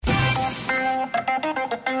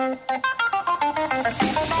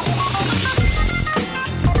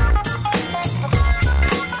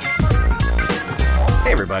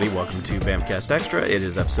everybody. Welcome to Bamcast Extra. It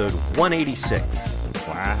is episode 186.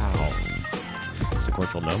 Wow.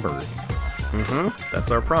 Sequential number. Mm-hmm. That's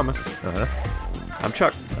our promise. I'm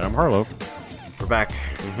Chuck. And I'm Harlow. We're back.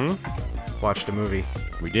 Mm-hmm. Watched a movie.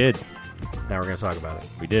 We did. Now we're going to talk about it.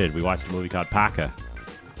 We did. We watched a movie called Paca.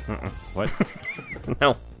 What?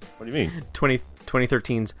 No. What do you mean?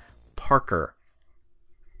 2013's Parker.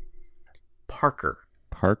 Parker.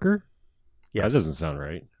 Parker? Yes. That doesn't sound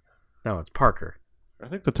right. No, it's Parker. I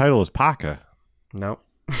think the title is Paca. No.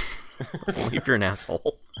 If you're an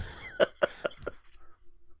asshole.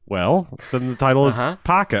 Well, then the title is Uh-huh.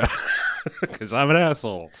 Paca. Because I'm an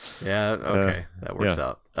asshole. Yeah, okay. That works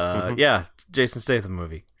yeah. out. Yeah, Jason Statham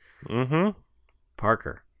movie. Mm-hmm.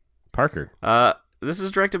 Parker. Parker. This is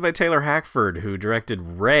directed by Taylor Hackford, who directed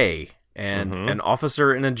Ray and An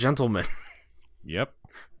Officer and a Gentleman. Yep.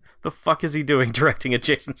 The fuck is he doing directing a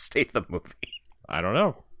Jason Statham movie? I don't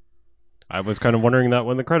know. I was kind of wondering that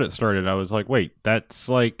when the credits started. I was like, wait, that's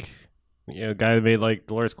like, guy that made like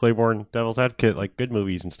Dolores Claiborne, Devil's Advocate, like good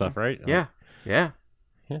movies and stuff, right? Yeah. Yeah.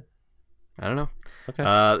 I don't know.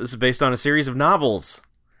 Okay. This is based on a series of novels.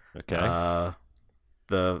 Okay.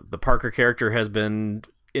 The Parker character has been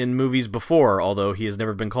in movies before, although he has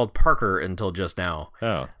never been called Parker until just now.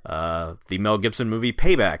 Oh. The Mel Gibson movie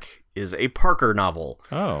Payback is a Parker novel.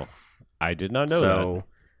 Oh. I did not know that. So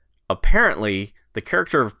apparently the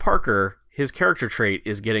character of Parker, his character trait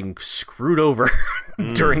is getting screwed over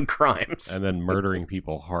during crimes. And then murdering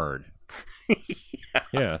people hard.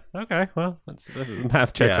 Yeah. Okay. Well, the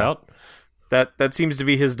math checks out. That seems to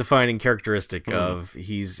be his defining characteristic of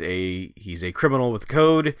he's a criminal with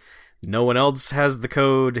code. No one else has the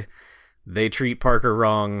code. They treat Parker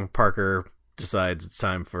wrong. Parker decides it's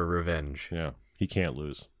time for revenge. Yeah. He can't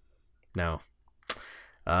lose. No.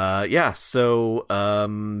 So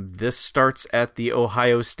this starts at the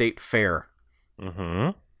Ohio State Fair.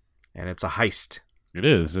 Mm-hmm. And it's a heist. It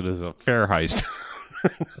is. It is a fair heist.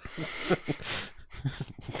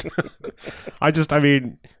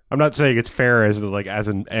 I'm not saying it's fair as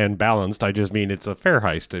in and balanced. I just mean it's a fair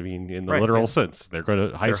heist. I mean, in the literal sense, they're going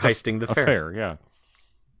to heist. They're heisting the fair. Yeah.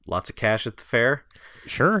 Lots of cash at the fair.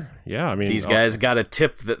 Sure. Yeah. I mean, these guys got a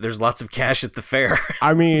tip that there's lots of cash at the fair.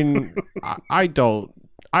 I mean, I don't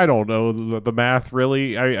know the math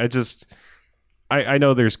really. I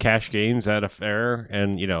know there's cash games at a fair,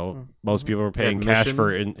 and most people are paying cash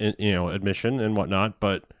for admission and whatnot.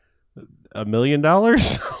 But $1 million,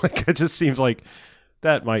 like it just seems like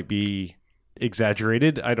that might be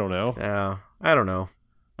exaggerated. I don't know. Yeah, I don't know.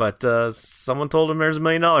 But someone told them there's $1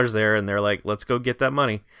 million there, and they're like, "Let's go get that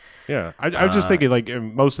money." Yeah, I'm just thinking like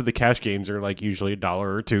most of the cash games are like usually $1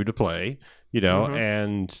 or $2 to play,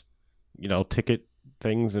 and ticket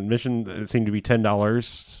things admission seem to be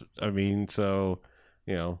 $10. I mean, so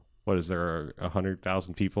what is there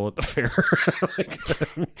 100,000 people at the fair?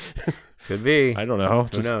 Could be. I don't know.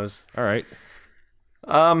 Who knows? All right.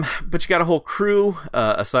 But you got a whole crew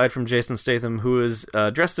aside from Jason Statham, who is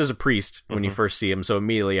dressed as a priest when you first see him. So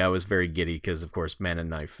immediately I was very giddy because, of course, Man and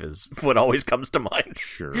Knife is what always comes to mind.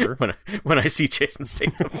 Sure. when I see Jason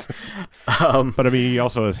Statham. But I mean, he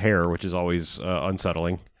also has hair, which is always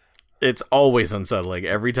unsettling. It's always unsettling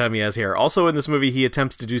every time he has hair. Also, in this movie, he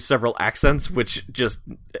attempts to do several accents, which just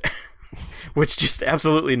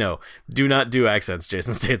absolutely no. Do not do accents,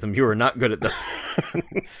 Jason Statham. You are not good at them.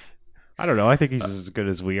 I don't know. I think he's as good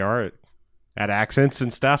as we are at accents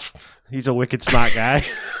and stuff. He's a wicked smart guy.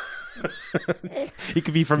 He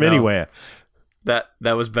could be from anywhere. That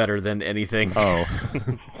was better than anything. Oh.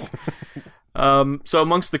 So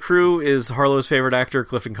amongst the crew is Harlow's favorite actor,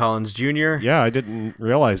 Clifton Collins Jr. Yeah, I didn't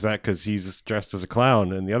realize that because he's dressed as a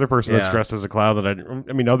clown. And the other person that's dressed as a clown that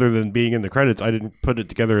I mean, other than being in the credits, I didn't put it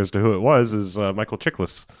together as to who it was, is Michael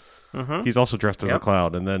Chiklis. He's also dressed as a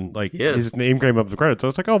clown, and then his name came up in the credits. So I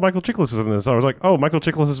was like, "Oh, Michael Chiklis is in this." I was like, "Oh, Michael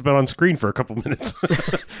Chiklis has been on screen for a couple minutes."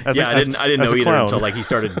 I didn't know either until he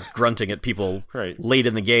started grunting at people late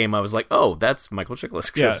in the game. I was like, "Oh, that's Michael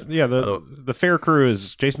Chiklis." Yeah. The fair crew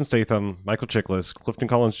is Jason Statham, Michael Chiklis, Clifton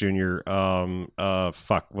Collins Jr.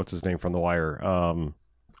 What's his name from The Wire?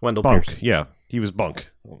 Wendell Bunk. Pierce. Yeah, he was Bunk.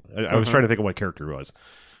 I was trying to think of what character he was.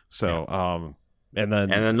 So. And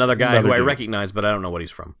then another guy who I recognize, but I don't know what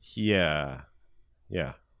he's from. Yeah.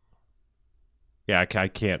 I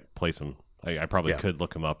can't place him. I probably could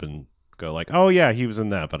look him up and go like, oh yeah, he was in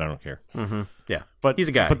that, but I don't care. Yeah, but he's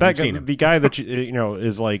a guy. But that guy, the guy that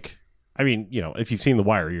is like, I mean, if you've seen The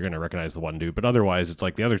Wire, you're going to recognize the one dude. But otherwise, it's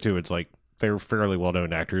like the other two. It's like they're fairly well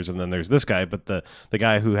known actors, and then there's this guy. But the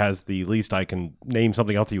guy who has the least I can name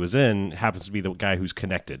something else he was in happens to be the guy who's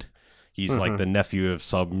connected. He's like the nephew of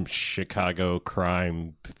some Chicago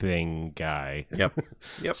crime thing guy. Yep.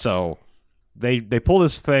 So they pull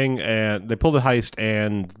this thing, and they pull the heist,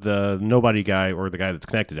 and the nobody guy, or the guy that's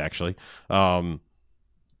connected actually,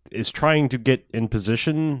 is trying to get in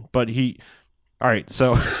position, but all right,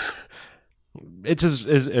 so it's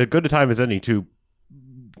as good a time as any to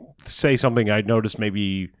say something I'd noticed.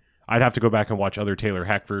 Maybe I'd have to go back and watch other Taylor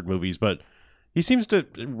Hackford movies, but he seems to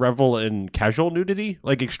revel in casual nudity,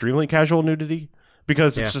 like extremely casual nudity,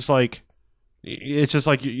 because it's just like,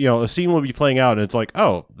 a scene will be playing out and it's like,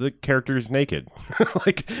 oh, the character's naked.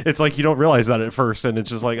 Like, it's like you don't realize that at first, and it's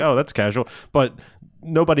just like, oh, that's casual. But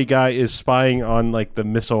nobody guy is spying on like the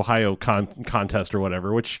Miss Ohio contest or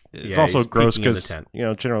whatever, which is also gross because,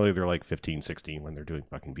 generally they're like 15, 16 when they're doing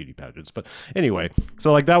fucking beauty pageants. But anyway,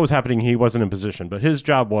 so like that was happening. He wasn't in position, but his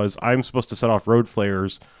job was, I'm supposed to set off road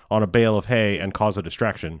flares on a bale of hay and cause a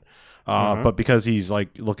distraction. But because he's like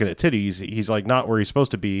looking at titties, he's like not where he's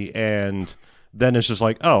supposed to be. And then it's just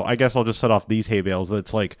like, oh, I guess I'll just set off these hay bales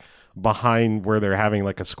that's like behind where they're having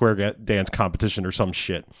like a square dance competition or some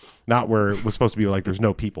shit, not where it was supposed to be like there's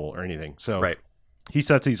no people or anything. So he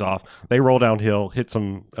sets these off. They roll downhill, hit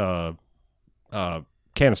some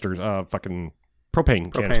canisters, fucking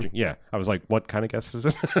propane canister. Yeah, I was like, what kind of gas is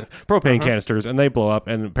it? Propane canisters, and they blow up.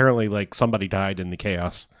 And apparently, like somebody died in the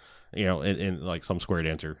chaos. In like some square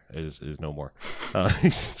dancer is no more. He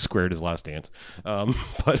squared his last dance.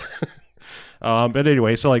 But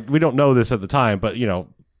anyway, so like we don't know this at the time, but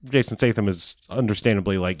Jason Statham is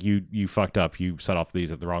understandably like, you fucked up, you set off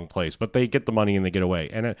these at the wrong place, but they get the money and they get away,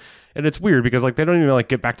 and it's weird because like they don't even like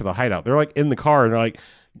get back to the hideout. They're like in the car and they're like,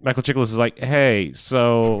 Michael Chiklis is like, hey,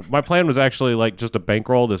 so my plan was actually like just to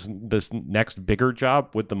bankroll this next bigger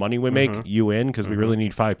job with the money we make you in, because we really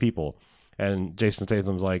need 5 people. And Jason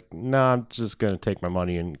Statham's like, nah, I'm just gonna take my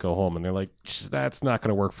money and go home. And they're like, that's not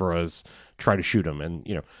gonna work for us. Try to shoot him, and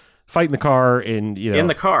fight in the car, and in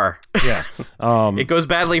the car. Yeah. It goes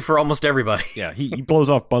badly for almost everybody. Yeah, he blows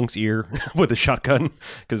off Bunk's ear with a shotgun,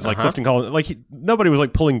 because like Clifton Collins, like nobody was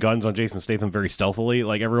like pulling guns on Jason Statham very stealthily.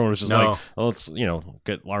 Like everyone was just like, well, let's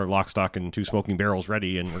get our lock, stock, and 2 smoking barrels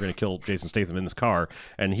ready, and we're gonna kill Jason Statham in this car.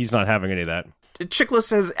 And he's not having any of that.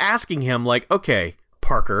 Chiklis is asking him like, okay,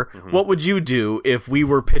 Parker, what would you do if we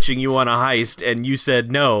were pitching you on a heist and you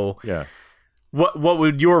said no? Yeah. What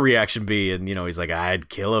would your reaction be? And he's like, I'd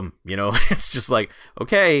kill him. It's just like,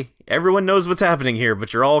 okay, everyone knows what's happening here,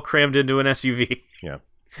 but you're all crammed into an SUV. Yeah.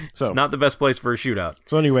 So it's not the best place for a shootout.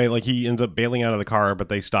 So anyway, like he ends up bailing out of the car, but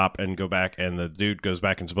they stop and go back, and the dude goes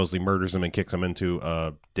back and supposedly murders him and kicks him into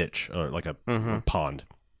a ditch or like a pond.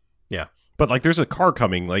 Yeah. But like there's a car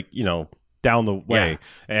coming, like, down the way. Yeah.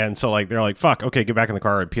 And so like they're like, fuck, okay, get back in the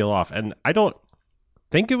car and peel off. And I don't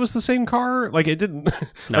think it was the same car. Like it didn't.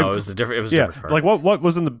 No, like, it was a different car. Like what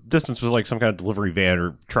was in the distance was like some kind of delivery van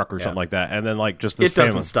or truck or something like that. And then like just this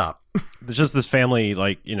doesn't stop. Just this family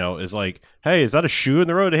like, is like, hey, is that a shoe in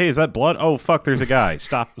the road? Hey, is that blood? Oh fuck, there's a guy.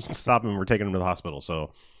 Stop him. We're taking him to the hospital. So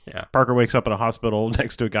yeah, Parker wakes up in a hospital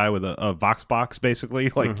next to a guy with a Vox box,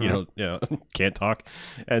 basically, like can't talk,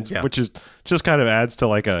 and which is just kind of adds to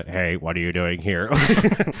like a, hey, what are you doing here?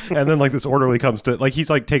 And then like this orderly comes to, like, he's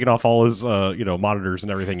like taking off all his monitors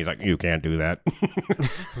and everything. He's like, you can't do that.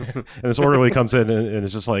 And this orderly comes in and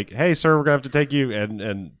it's just like, hey sir, we're gonna have to take you,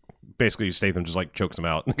 and basically Statham just like chokes him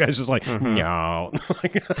out. And the guy's just like, no.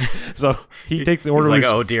 So he takes the orderly's,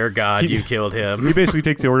 like, oh dear God, you killed him. He basically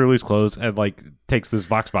takes the orderly's clothes and like takes this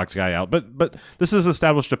Vox box guy out. But this has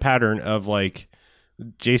established a pattern of like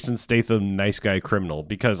Jason Statham, nice guy criminal,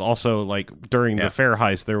 because also like during the fair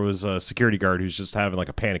heist there was a security guard who's just having like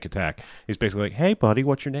a panic attack. He's basically like, hey buddy,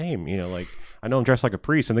 what's your name? Like, I know I'm dressed like a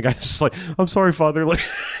priest, and the guy's just like, I'm sorry father. Like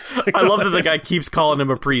I love that the guy keeps calling him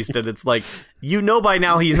a priest, and it's like, by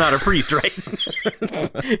now he's not a priest, right?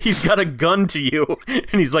 He's got a gun to you,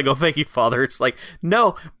 and he's like, oh thank you father. It's like,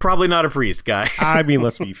 no, probably not a priest, guy. I mean,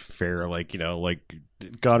 let's be fair, like like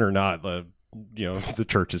gun or not, the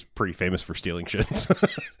church is pretty famous for stealing shit.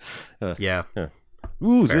 Yeah.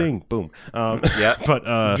 Ooh, fair. Zing, boom. Yeah, but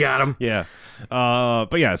got him. Yeah,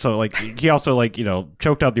 but yeah. So like, he also like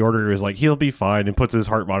choked out the order. Is like, he'll be fine, and puts his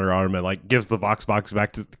heart monitor on him, and like gives the Vox box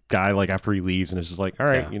back to the guy like after he leaves, and it's just like, all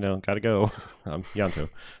right, gotta go. Yanto.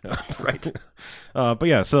 Right. But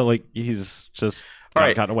yeah, so like he's just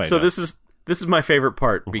gotten away. So now. This is my favorite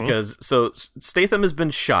part, because so Statham has been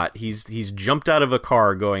shot. He's jumped out of a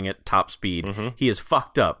car going at top speed. He is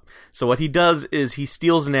fucked up. So what he does is he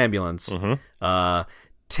steals an ambulance,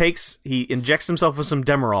 he injects himself with some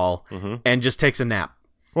Demerol, and just takes a nap.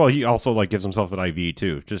 Well, he also like gives himself an IV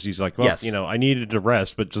too. Just he's like, well, I needed to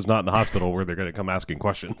rest, but just not in the hospital where they're going to come asking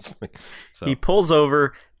questions. So he pulls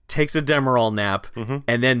over, takes a Demerol nap,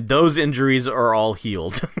 and then those injuries are all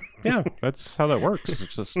healed. Yeah, that's how that works.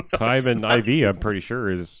 It's just time and IV, I'm pretty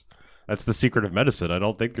sure, that's the secret of medicine. I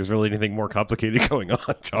don't think there's really anything more complicated going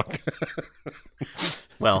on, Chuck.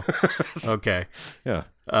 Well, okay. Yeah.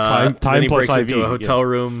 Time then he plus breaks IV, into a hotel yeah.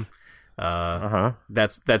 room.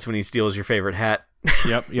 That's when he steals your favorite hat.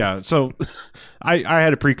 Yep. Yeah. So I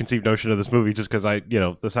had a preconceived notion of this movie just because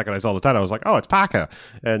the second I saw the title, I was like, oh, it's Parker.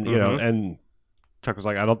 And, and Chuck was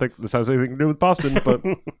like, I don't think this has anything to do with Boston, but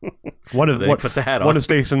puts a hat on. One of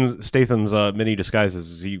Statham's mini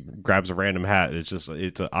disguises is he grabs a random hat. It's just,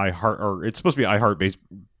 it's supposed to be I Heart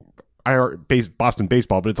Boston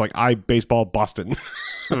baseball, but it's like I baseball Boston.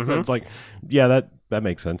 It's like, yeah, that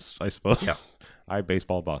makes sense, I suppose. Yeah. I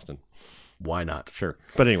baseball Boston. Why not? Sure.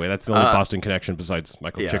 But anyway, that's the only Boston connection besides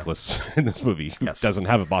Michael Chiklis in this movie. He doesn't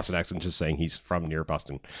have a Boston accent, just saying he's from near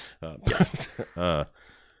Boston. Yes.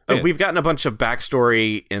 We've gotten a bunch of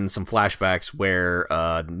backstory in some flashbacks where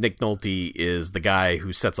Nick Nolte is the guy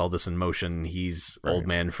who sets all this in motion. He's old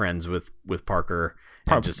man friends with Parker.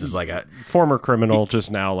 And just is like a former criminal, just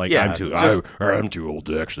now like Yeah, I'm too old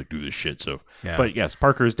to actually do this shit. So, Yeah. But yes,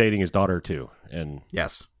 Parker is dating his daughter too, and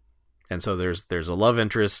yes, and so there's a love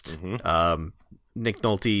interest. Nick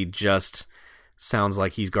Nolte just sounds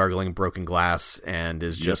like he's gargling broken glass and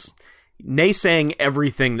is just naysaying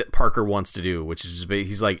everything that Parker wants to do, which is just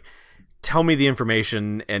he's like, tell me the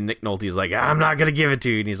information, and Nick Nolte's like, I'm not gonna give it to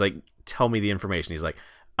you, and he's like, tell me the information. He's like,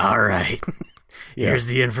 all right. Here's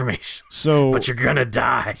the information. But you're gonna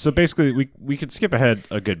die. So basically, we could skip ahead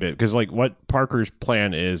a good bit because like what Parker's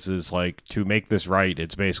plan is like to make this right.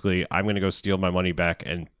 It's basically I'm gonna go steal my money back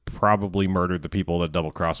and probably murder the people that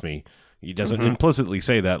double cross me. He doesn't implicitly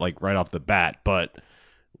say that like right off the bat, but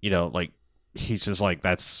like he's just like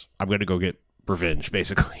I'm gonna go get revenge.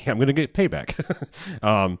 Basically, I'm gonna get payback.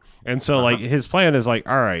 And so like his plan is like,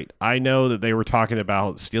 all right, I know that they were talking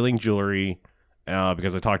about stealing jewelry.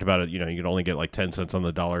 Because I talked about it, you can only get like 10 cents on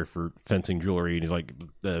the dollar for fencing jewelry, and he's like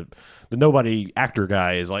the nobody actor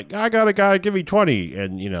guy is like, I got a guy, give me 20,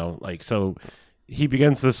 and like so he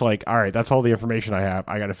begins this like, all right, that's all the information I have.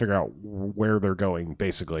 I got to figure out where they're going,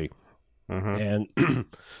 basically. And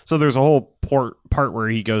so there's a whole part where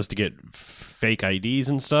he goes to get fake IDs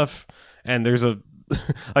and stuff, and there's a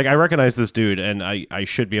like I recognize this dude, and I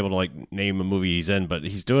should be able to like name a movie he's in, but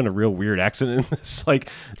he's doing a real weird accent in this. Like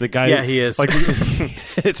the guy, yeah, he is. Like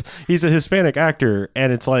he's a Hispanic actor,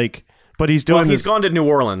 and it's like, but he's doing. Well, he's gone to New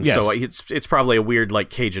Orleans, yes. So it's probably a weird like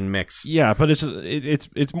Cajun mix. Yeah, but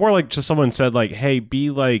it's more like just someone said like, hey,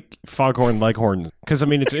 be like Foghorn Leghorn, because I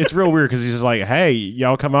mean it's real weird because he's just like, hey,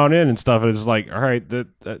 y'all come on in and stuff, and it's like, all right,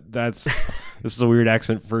 that's. This is a weird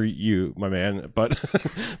accent for you, my man.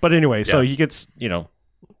 But anyway, so he gets,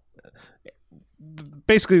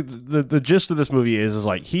 basically the gist of this movie is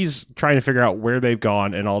like he's trying to figure out where they've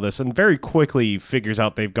gone and all this, and very quickly figures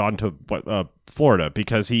out they've gone to Florida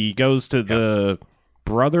because he goes to the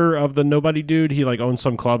brother of the nobody dude. He like owns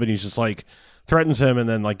some club, and he's just like threatens him and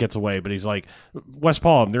then like gets away. But he's like West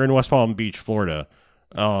Palm. They're in West Palm Beach, Florida.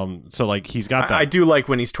 So like he's got that. I do like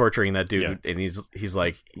when he's torturing that dude, and he's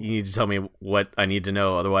like, you need to tell me what I need to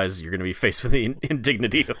know, otherwise you're going to be faced with the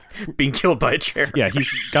indignity of being killed by a chair. Yeah,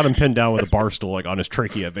 he's got him pinned down with a bar stool like on his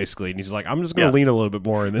trachea, basically, and he's like, I'm just going to lean a little bit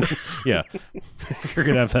more, and then you're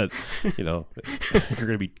going to have that, you're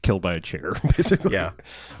going to be killed by a chair, basically. Yeah,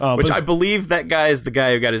 which I believe that guy is the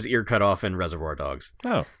guy who got his ear cut off in Reservoir Dogs.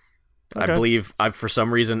 Oh. Okay. I believe for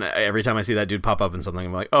some reason every time I see that dude pop up in something,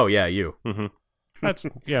 I'm like, oh yeah, you. I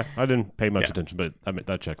didn't pay much attention, but I mean,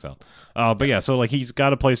 that checks out. But yeah, so like he's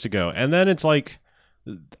got a place to go, and then it's like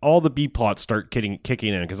all the B plots start kicking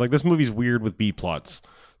in because like this movie's weird with B plots.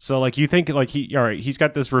 So like you think like he's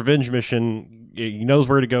got this revenge mission. He knows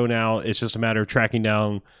where to go now. It's just a matter of tracking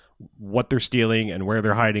down what they're stealing and where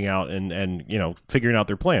they're hiding out, and figuring out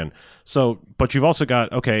their plan. So, but you've also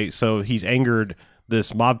got so he's angered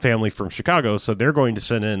this mob family from Chicago, so they're going to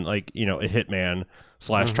send in like a hitman /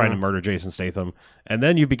 trying to murder Jason Statham. And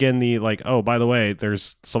then you begin the like, oh, by the way,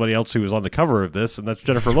 there's somebody else who was on the cover of this, and that's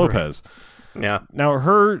Jennifer Lopez. Yeah. Now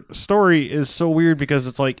her story is so weird because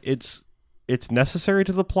it's like it's necessary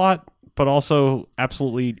to the plot, but also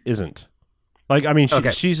absolutely isn't. Like, I mean,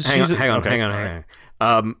 she's hang on.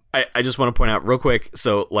 I just want to point out real quick.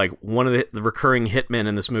 So like one of the recurring hitmen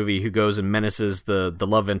in this movie who goes and menaces the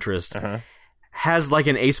love interest has like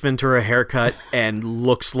an Ace Ventura haircut and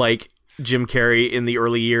looks like Jim Carrey in the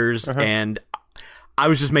early years, and I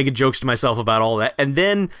was just making jokes to myself about all that. And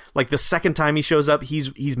then like the second time he shows up,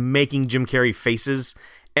 he's making Jim Carrey faces,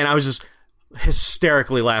 and I was just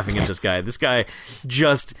hysterically laughing at this guy. This guy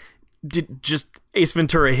just just Ace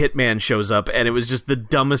Ventura Hitman shows up, and it was just the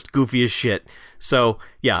dumbest, goofiest shit. So,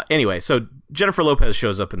 yeah, anyway, so Jennifer Lopez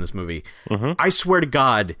shows up in this movie. Mm-hmm. I swear to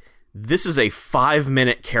God, this is a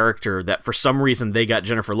 5-minute character that for some reason they got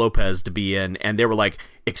Jennifer Lopez to be in, and they were like,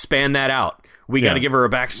 expand that out. We got to give her a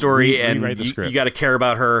backstory, and you got to care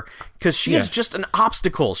about her, because she is just an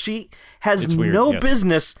obstacle. She has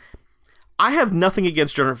business. I have nothing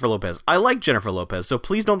against Jennifer Lopez. I like Jennifer Lopez, so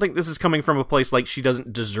please don't think this is coming from a place like she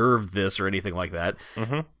doesn't deserve this or anything like that.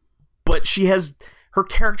 Mm-hmm. But her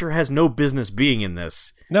character has no business being in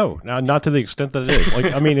this. No, not to the extent that it is.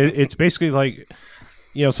 Like, I mean, it's basically like,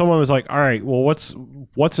 someone was like, all right, well,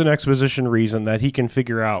 what's an exposition reason that he can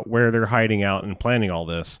figure out where they're hiding out and planning all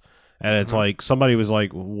this? And it's like, somebody was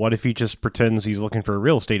like, what if he just pretends he's looking for a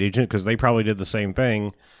real estate agent? Because they probably did the same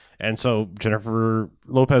thing. And so Jennifer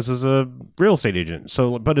Lopez is a real estate agent.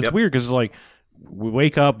 So, but it's weird because it's like, we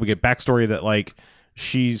wake up, we get backstory that like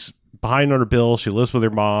she's behind on her bill, she lives with her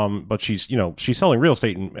mom, but she's selling real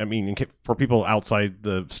estate. And I mean, for people outside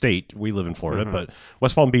the state, we live in Florida, but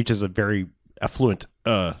West Palm Beach is a very affluent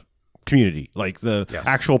community. Like the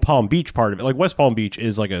actual Palm Beach part of it, like West Palm Beach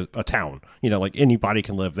is like a town, like anybody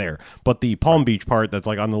can live there. But the Palm Beach part that's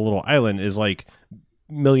like on the little island is like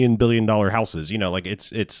 $1 billion houses, like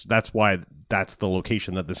it's that's why that's the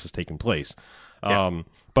location that this is taking place.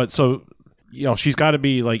 But so she's got to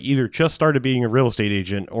be like either just started being a real estate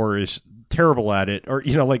agent or is terrible at it, or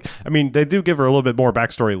like, I mean, they do give her a little bit more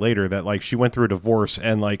backstory later that like she went through a divorce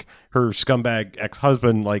and like her scumbag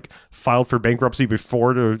ex-husband like filed for bankruptcy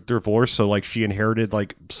before the divorce, so like she inherited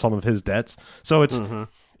like some of his debts. So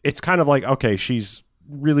it's kind of like, okay, she's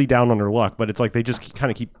really down on her luck, but it's like they just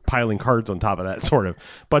kind of keep piling cards on top of that, sort of.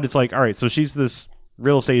 But it's like, all right, so she's this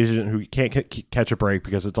real estate agent who can't catch a break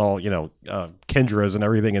because it's all Kendras and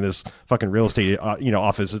everything in this fucking real estate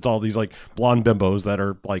office. It's all these like blonde bimbos that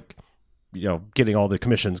are like getting all the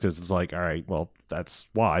commissions, because it's like, all right, well, that's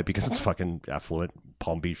why, because it's fucking affluent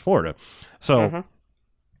Palm Beach, Florida. So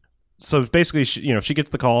So basically, she gets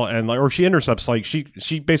the call and like, or she intercepts, like she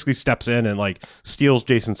basically steps in and like steals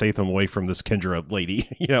Jason Statham away from this Kendra lady,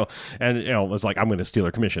 and it's like, I'm going to steal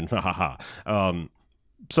her commission, ha ha ha.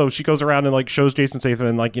 So she goes around and like shows Jason Statham,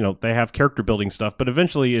 and like they have character building stuff, but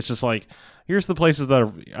eventually it's just like, here's the places that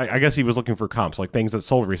are, I guess he was looking for comps, like things that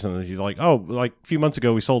sold recently. He's like, oh, like a few months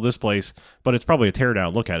ago we sold this place, but it's probably a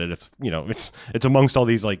teardown. Look at it, it's it's amongst all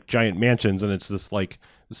these like giant mansions, and it's this like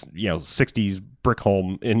 60s brick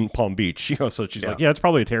home in Palm Beach. So she's like, yeah, it's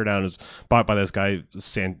probably a teardown. It's bought by this guy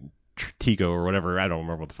Santiago or whatever. I don't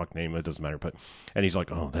remember what the fuck name. It doesn't matter. And he's like,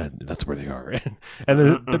 oh, that's where they are. And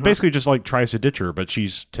then basically just like tries to ditch her, but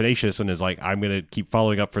she's tenacious and is like, I'm gonna keep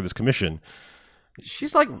following up for this commission.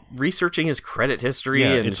 She's like researching his credit history,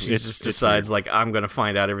 and she just decides like, I'm gonna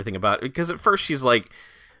find out everything about it. Because at first she's like,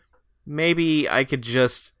 maybe I could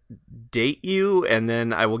just date you and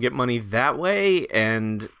then I will get money that way.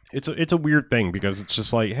 And it's a weird thing, because it's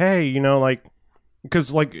just like, hey, like,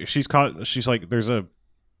 because like she's like, there's a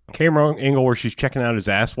camera angle where she's checking out his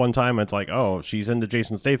ass one time, and it's like, oh, she's into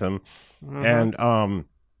Jason Statham. And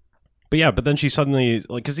but then she suddenly,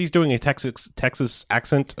 like, because he's doing a Texas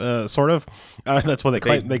accent, sort of. That's what they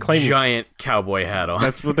claim. Giant cowboy hat on.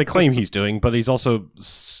 That's what they claim he's doing. But he's also,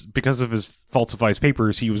 because of his falsifies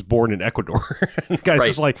papers, he was born in Ecuador. And the guy's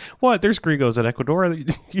just like, what? There's gringos in Ecuador.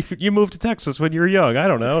 You moved to Texas when you were young. I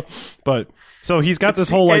don't know. But so he's got this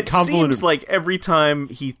whole like convoluted. It seems like every time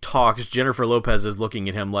he talks, Jennifer Lopez is looking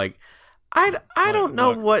at him like, I don't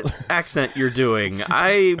know what accent you're doing.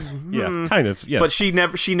 Yeah, kind of. Yes. But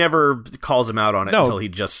she never calls him out on it until he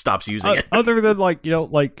just stops using it. Other than like,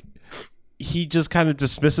 like he just kind of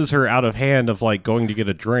dismisses her out of hand of like going to get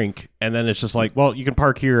a drink, and then it's just like, well, you can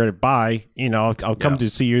park here and bye. I'll come to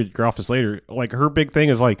see you at your office later. Like, her big thing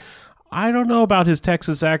is like, I don't know about his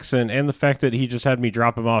Texas accent and the fact that he just had me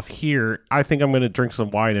drop him off here. I think I'm going to drink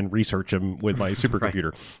some wine and research him with my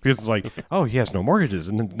supercomputer. Because it's like, oh, he has no mortgages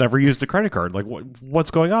and never used a credit card. Like,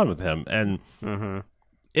 what's going on with him? And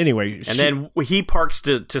anyway. And then he parks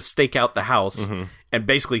to stake out the house and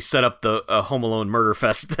basically set up the Home Alone murder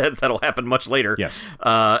fest that'll happen much later. Yes.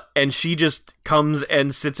 And she just comes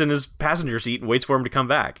and sits in his passenger seat and waits for him to come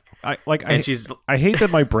back. I hate that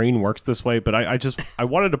my brain works this way, but I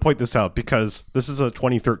wanted to point this out because this is a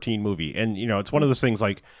 2013 movie, and it's one of those things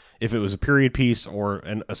like, if it was a period piece or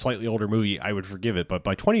a slightly older movie, I would forgive it. But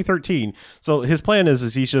by 2013, so his plan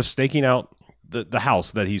is he's just staking out the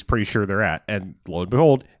house that he's pretty sure they're at, and lo and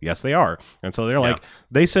behold, yes, they are. And so they're like,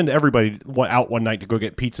 they send everybody out one night to go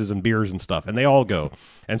get pizzas and beers and stuff, and they all go.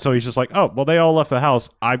 And so he's just like, oh, well, they all left the house.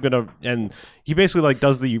 I'm gonna, and he basically like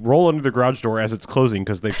does the roll under the garage door as it's closing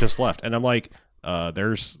because they've just left. And I'm like,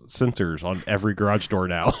 there's sensors on every garage door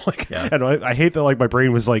now. And I hate that. Like my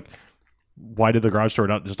brain was like, why did the garage door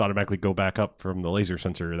not just automatically go back up from the laser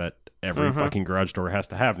sensor that every fucking garage door has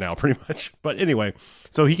to have now, pretty much? But anyway,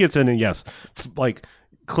 so he gets in and yes, like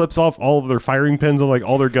clips off all of their firing pins on like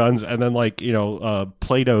all their guns, and then like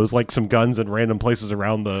Play-Dohs like some guns in random places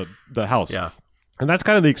around the house. Yeah. And that's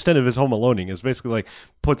kind of the extent of his home aloneing, is basically like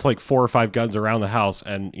puts like 4 or 5 guns around the house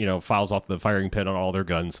and, files off the firing pin on all their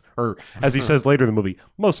guns. Or as he says later in the movie,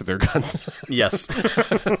 most of their guns. Yes.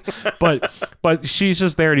 but she's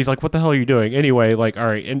just there and he's like, what the hell are you doing? Anyway, like, all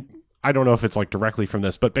right. And I don't know if it's like directly from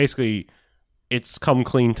this, but basically it's come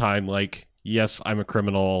clean time. Like, yes, I'm a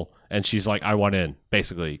criminal. And she's like, I want in,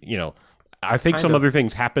 basically. I think some other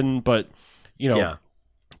things happen, but, Yeah.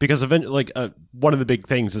 Because one of the big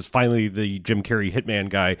things is finally the Jim Carrey hitman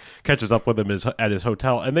guy catches up with him at his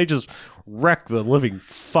hotel, and they just wreck the living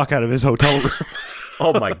fuck out of his hotel room.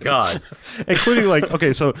 Oh my God.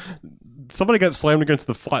 Including so somebody got slammed against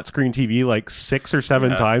the flat screen TV like 6 or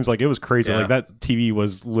 7 times. Like it was crazy. Yeah. Like that TV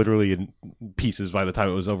was literally in pieces by the time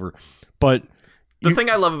it was over. But the thing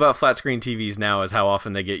I love about flat screen TVs now is how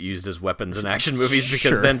often they get used as weapons in action movies,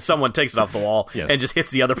 because then someone takes it off the wall and just hits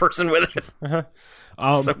the other person with it. Uh-huh.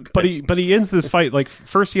 But he ends this fight like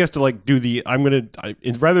first he has to like do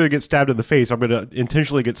rather than get stabbed in the face, I'm gonna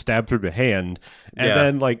intentionally get stabbed through the hand, and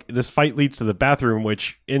then like this fight leads to the bathroom,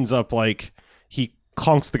 which ends up like he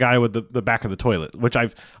conks the guy with the back of the toilet, which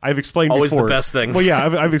I've explained always before. The best thing. Well, yeah,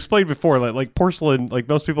 I've explained before like porcelain, like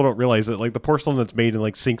most people don't realize that like the porcelain that's made in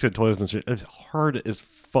like sinks and toilets and shit is hard as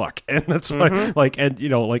fuck, and that's why like, and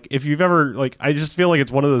like if you've ever like, I just feel like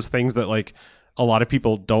it's one of those things that like a lot of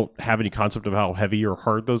people don't have any concept of how heavy or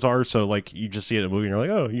hard those are. So like you just see it in a movie and you're like,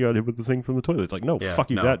 oh, you got hit with the thing from the toilet. It's like, no, fuck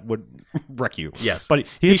you. No. That would wreck you. Yes. But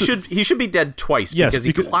he should be dead twice, because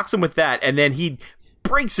he clocks him with that, and then he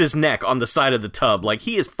breaks his neck on the side of the tub. Like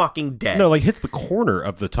he is fucking dead. No, like hits the corner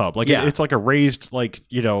of the tub. Like it's like a raised, like,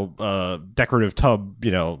 decorative tub,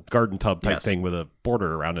 garden tub type thing with a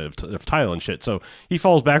border around it of tile and shit. So he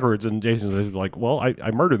falls backwards and Jason's like, well,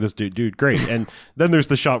 I murdered this dude. Great. And then there's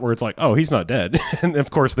the shot where it's like, oh, he's not dead. And of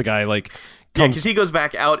course the guy like because he goes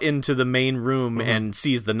back out into the main room and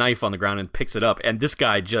sees the knife on the ground and picks it up, and this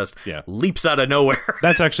guy just leaps out of nowhere.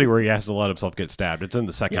 That's actually where he has to let himself get stabbed. It's in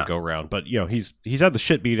the second go round, but he's had the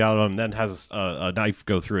shit beat out of him, then has a knife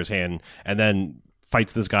go through his hand, and then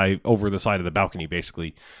fights this guy over the side of the balcony,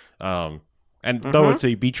 basically. And though it's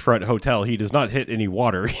a beachfront hotel, he does not hit any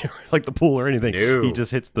water, like the pool or anything. No. He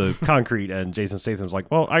just hits the concrete, and Jason Statham's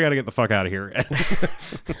like, well, I got to get the fuck out of here.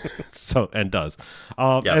 And does.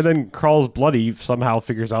 And then crawls bloody, somehow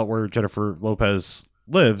figures out where Jennifer Lopez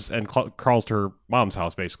lives and crawls to her mom's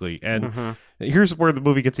house, basically. And here's where the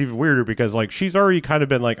movie gets even weirder, because like she's already kind of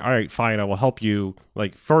been like, all right, fine, I will help you,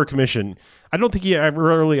 like, for a commission. I don't think he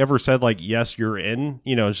ever said like, yes, you're in,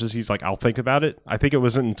 it's just he's like, I'll think about it. I think it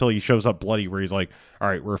wasn't until he shows up bloody where he's like, all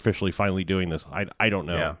right, we're officially finally doing this. I don't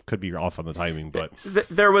know, could be off on the timing, but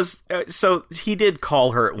there was so he did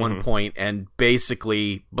call her at one point, and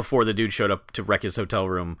basically before the dude showed up to wreck his hotel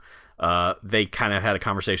room, they kind of had a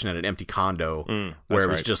conversation at an empty condo where it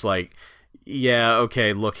was just like, yeah,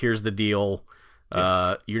 okay, look, here's the deal.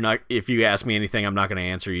 You're not, if you ask me anything, I'm not going to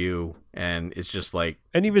answer you. And it's just like,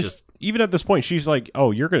 and even at this point, she's like,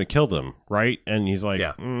 oh, you're going to kill them, right? And he's like,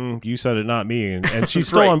 you said it, not me. And she's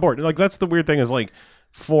still on board. Like, that's the weird thing, is like,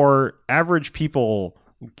 for average people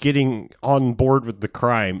getting on board with the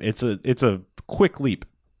crime, it's a quick leap.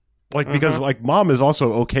 Like, because like mom is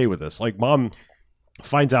also okay with this. Like, mom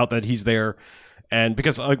finds out that he's there, and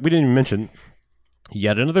because like we didn't even mention,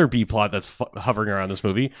 yet another B plot that's hovering around this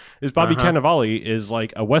movie is Bobby Cannavale is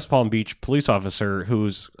like a West Palm Beach police officer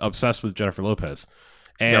who's obsessed with Jennifer Lopez,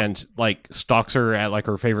 and like stalks her at like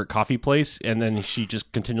her favorite coffee place, and then she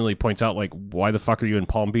just continually points out like, why the fuck are you in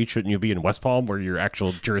Palm Beach? Shouldn't you be in West Palm where your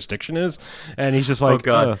actual jurisdiction is? And he's just like, oh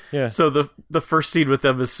god, yeah. So the first scene with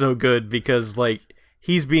them is so good, because like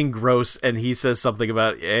he's being gross and he says something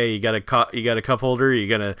about, hey, you got a cup holder, you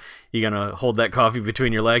gonna hold that coffee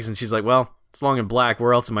between your legs, and she's like, well, it's long and black.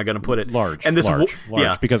 Where else am I going to put it? Large.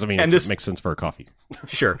 Because I mean, it makes sense for a coffee.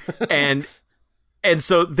 Sure. And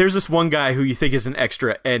so there's this one guy who you think is an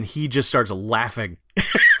extra, and he just starts laughing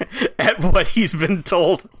at what he's been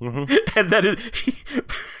told, and that is,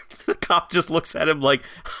 the cop just looks at him like,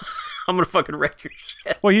 I'm gonna fucking wreck your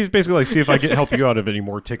shit. Well, he's basically like, see if I can help you out of any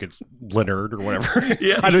more tickets, Leonard or whatever.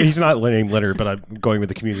 Yeah, he's not named Leonard, but I'm going with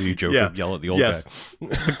the community joke of yell at the old guy.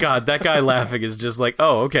 But God, that guy laughing is just like,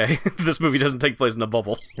 oh, okay, this movie doesn't take place in a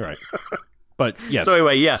bubble, right? But yes. So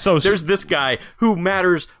anyway, So there's this guy who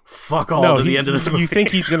matters fuck all to the end of this movie. You think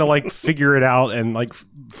he's gonna like figure it out and like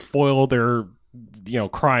foil their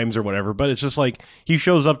crimes or whatever, but it's just like he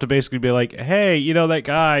shows up to basically be like, hey, that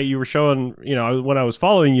guy you were showing, when I was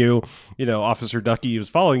following you, Officer Ducky was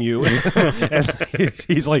following you. And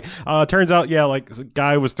he's like, turns out, like the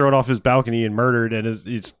guy was thrown off his balcony and murdered, and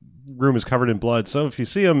his room is covered in blood. So if you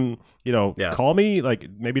see him, call me, like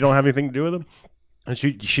maybe don't have anything to do with him. And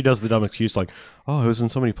she does the dumb excuse like, oh, I was in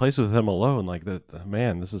so many places with him alone. Like,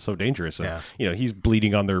 man, this is so dangerous. And, he's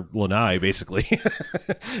bleeding on their lanai, basically.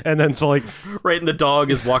 And then so like... Right, and the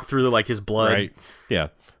dog is walked through like his blood. Right, yeah.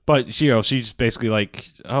 But, she's basically like,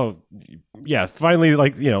 oh, yeah, finally,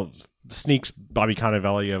 like, sneaks Bobby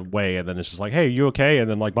Cannavale away, and then it's just like, hey, you okay? And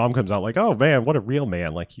then like mom comes out like, oh man, what a real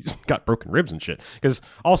man, like he's got broken ribs and shit. Because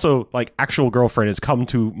also like actual girlfriend has come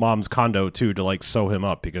to mom's condo too to like sew him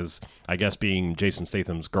up, because I guess being Jason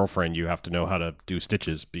Statham's girlfriend, you have to know how to do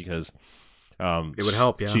stitches, because it would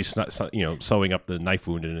help. She's not, sewing up the knife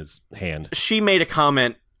wound in his hand. She made a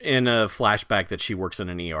comment in a flashback that she works in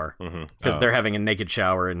an ER because they're having a naked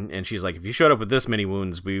shower, and she's like, if you showed up with this many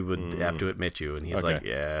wounds, we would have to admit you. And he's like,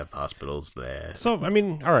 yeah, the hospital's there. So, I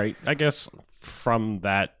mean, all right, I guess from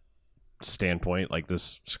that standpoint, like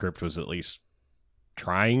this script was at least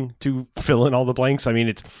trying to fill in all the blanks. I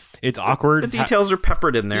mean, it's awkward. The details are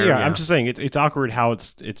peppered in there. Yeah, I'm just saying it's awkward how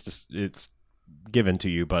it's given to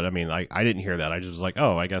you, but I mean, I didn't hear that. I just was like,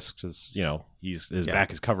 oh, I guess because his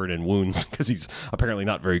back is covered in wounds because he's apparently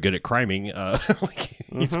not very good at criming.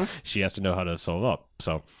 She has to know how to sew him up.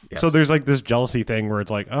 So so there's like this jealousy thing where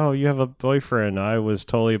it's like, oh, you have a boyfriend. I was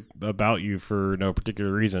totally about you for no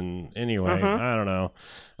particular reason. Anyway, I don't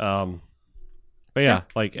know. But yeah,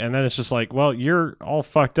 like, and then it's just like, well, you're all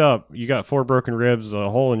fucked up. You got 4 broken ribs, a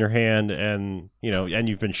hole in your hand, and and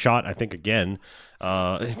you've been shot, I think, again.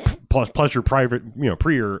 Plus your private,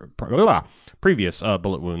 previous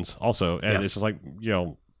bullet wounds also, and it's just like,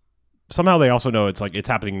 somehow they also know it's like it's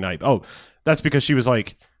happening tonight. Oh, that's because she was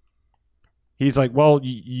like. He's like, well,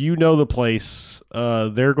 the place.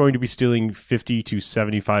 They're going to be stealing $50 to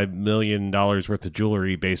 $75 million worth of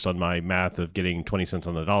jewelry based on my math of getting 20 cents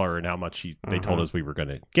on the dollar and how much they told us we were going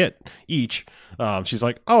to get each. She's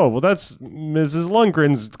like, oh, well, that's Mrs.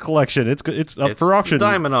 Lundgren's collection. It's up for auction.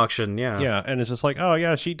 Diamond auction, yeah. Yeah, and it's just like, oh,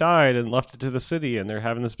 yeah, she died and left it to the city, and they're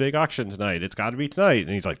having this big auction tonight. It's got to be tonight.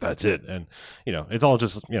 And he's like, that's it. And, it's all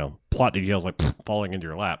just, plot details like falling into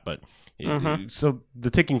your lap, but... So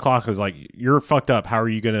the ticking clock was like, you're fucked up. How are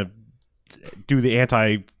you going to do the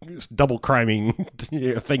anti-double criming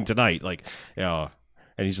thing tonight? Like, and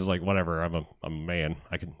he's just like, whatever. I'm a man.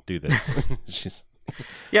 I can do this.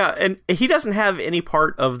 Yeah, and he doesn't have any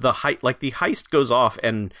part of the heist. Like the heist goes off,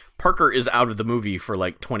 and Parker is out of the movie for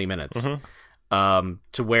like 20 minutes. To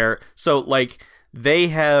where like. They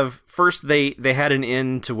have first they had an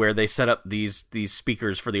inn to where they set up these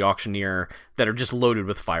speakers for the auctioneer that are just loaded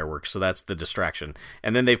with fireworks, so that's the distraction.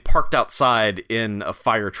 And then they've parked outside in a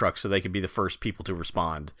fire truck so they could be the first people to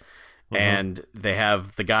respond. And they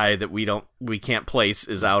have the guy that we can't place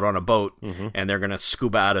is out on a boat, and they're gonna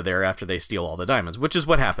scuba out of there after they steal all the diamonds, which is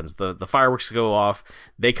what happens. The fireworks go off,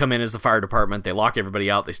 they come in as the fire department, they lock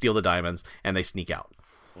everybody out, they steal the diamonds, and they sneak out.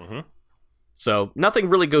 So nothing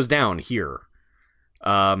really goes down here.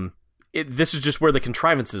 This is just where the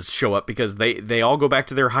contrivances show up, because they all go back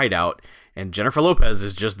to their hideout, and Jennifer Lopez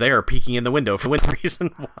is just there peeking in the window for whatever reason,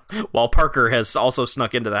 while Parker has also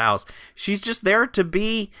snuck into the house. She's just there to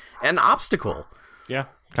be an obstacle. Yeah,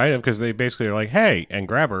 kind of, because they basically are like, hey, and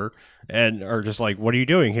grab her, and are just like, what are you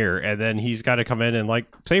doing here? And then he's got to come in and like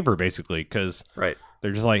save her, basically, because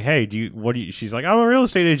they're just like, hey, she's like, I'm a real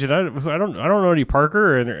estate agent. I don't know any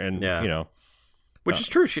Parker, and Which is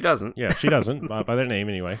true, she doesn't. Yeah, she doesn't, by that name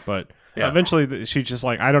anyway. But eventually she's just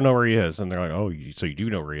like, I don't know where he is. And they're like, oh, so you do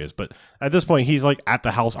know where he is. But at this point, he's like at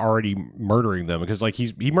the house already murdering them, because like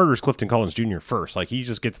he murders Clifton Collins Jr. first. Like he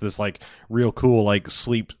just gets this like real cool like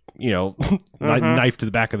sleep, knife to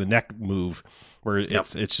the back of the neck move, where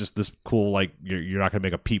it's just this cool like you're not going to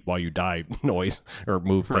make a peep while you die noise or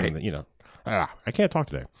move thing that, I can't talk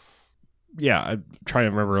today. Yeah, I'm trying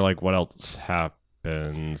to remember like what else happened.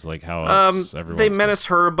 Like how else they menace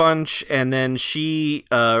her a bunch, and then she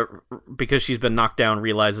because she's been knocked down,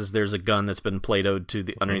 realizes there's a gun that's been Play-Dohed to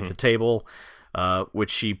the underneath the table,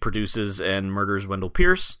 which she produces and murders Wendell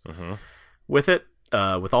Pierce with it,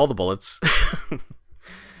 with all the bullets.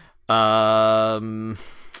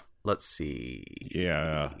 Let's see.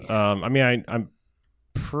 I mean, I'm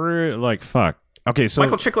pretty like fuck. Okay, so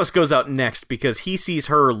Michael Chiklis goes out next because he sees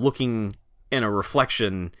her looking in a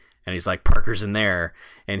reflection. And he's like, Parker's in there,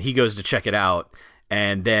 and he goes to check it out,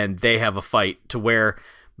 and then they have a fight to where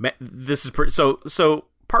this is so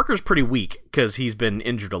Parker's pretty weak because he's been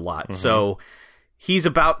injured a lot. So he's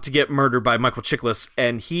about to get murdered by Michael Chiklis,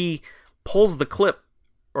 and he pulls the clip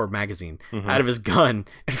or magazine out of his gun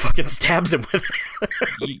and fucking stabs him with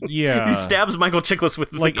it. Yeah. He stabs Michael Chiklis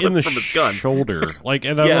with like the clip in the from his gun. Shoulder. Like,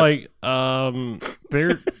 and I'm like,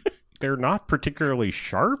 they're not particularly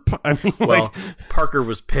sharp. I mean, well, Parker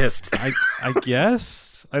was pissed. I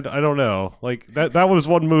guess. I don't know. Like, that was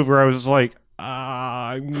one move where I was just like,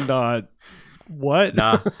 I'm not... What?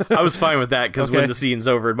 Nah, I was fine with that because when the scene's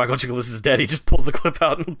over and Michael Chiklis is dead, he just pulls the clip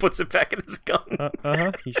out and puts it back in his gun.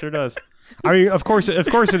 He sure does. I mean, of course,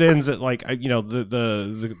 it ends at like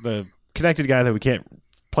the connected guy that we can't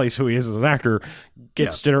place who he is as an actor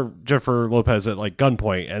gets Jennifer Lopez at like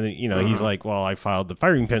gunpoint, and he's like, "Well, I filed the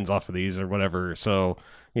firing pins off of these or whatever," so.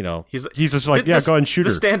 He's just like, go ahead and shoot her.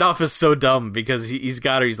 The standoff is so dumb because he's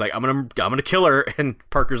got her. He's like, I'm gonna kill her, and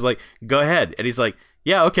Parker's like, go ahead, and he's like,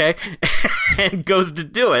 yeah, okay, and goes to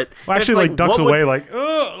do it. Well, actually, like ducks away, like,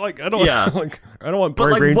 oh, like I don't, I don't want.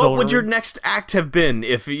 But like, what would your next act have been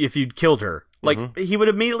if you'd killed her? Like, he would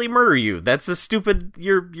immediately murder you. That's a stupid.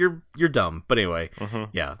 You're dumb. But anyway,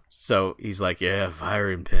 yeah. So he's like, yeah,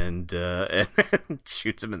 firing pin, and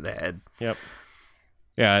shoots him in the head. Yep.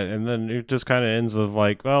 Yeah, and then it just kind of ends of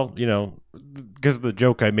like, well, because the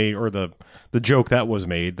joke I made, or the joke that was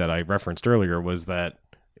made that I referenced earlier was that,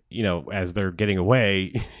 as they're getting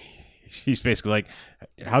away, she's basically like,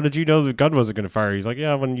 how did you know the gun wasn't going to fire? He's like,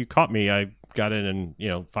 yeah, when you caught me, I got in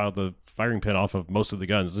and, filed the firing pin off of most of the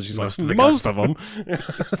guns. And she's most of them.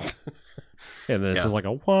 And then it's just like a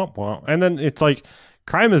womp womp. And then it's like,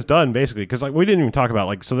 crime is done, basically, because like we didn't even talk about,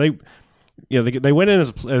 like, so they... they went in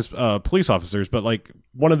as police officers, but like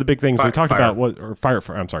one of the big things they talked about was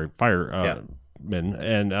firemen,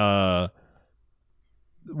 and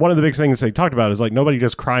one of the big things they talked about is like nobody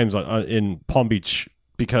does crimes in Palm Beach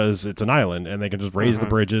because it's an island and they can just raise the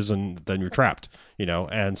bridges and then you're trapped,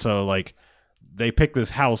 and so like they picked this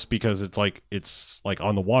house because it's like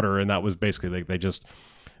on the water, and that was basically they just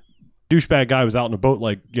douchebag guy was out in a boat,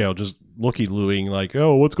 like, just looky-looing, like,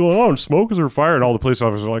 oh, what's going on? Smoke? Is there fire? And all the police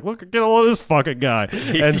officers are like, look, get a load of this fucking guy.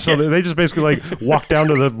 And so they just basically, like, walk down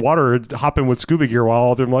to the water and hop in with scuba gear while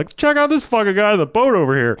all of them like, check out this fucking guy in the boat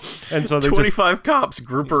over here. And so 25 cops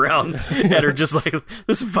group around and are just like,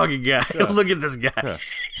 this fucking guy. Look at this guy. Yeah.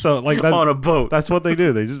 So, like, on a boat. That's what they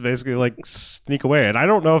do. They just basically, like, sneak away. And I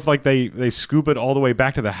don't know if, like, they scoop it all the way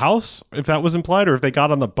back to the house, if that was implied, or if they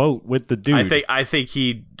got on the boat with the dude. I think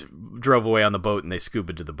he drove away on the boat and they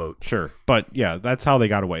scuba to the boat. Sure. But yeah, that's how they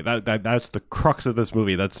got away. That's the crux of this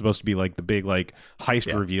movie. That's supposed to be like the big like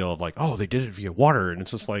heist reveal of like, oh, they did it via water, and it's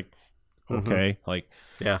just like, okay, like,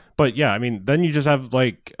 yeah. But yeah, I mean, then you just have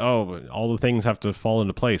like, oh, all the things have to fall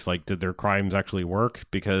into place. Like, did their crimes actually work?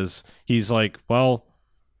 Because he's like, well,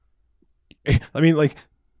 I mean, like,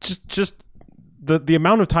 just the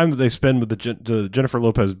amount of time that they spend with the Jennifer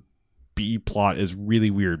Lopez B plot is really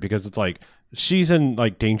weird, because it's like, she's in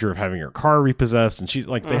like danger of having her car repossessed, and she's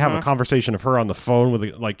like, they have a conversation of her on the phone with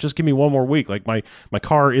like, just give me one more week, like my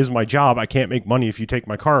car is my job, I can't make money if you take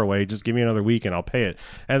my car away, just give me another week and I'll pay it.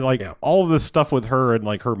 And like all of this stuff with her and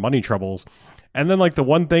like her money troubles. And then like the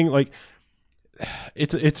one thing, like,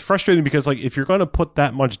 it's frustrating because like, if you're going to put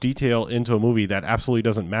that much detail into a movie that absolutely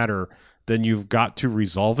doesn't matter, then you've got to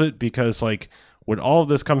resolve it, because like when all of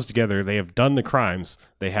this comes together, they have done the crimes,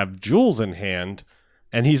 they have jewels in hand,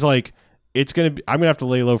 and he's like, I'm gonna have to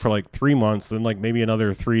lay low for like 3 months, then like maybe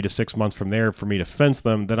another 3 to 6 months from there for me to fence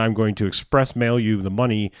them. Then I'm going to express mail you the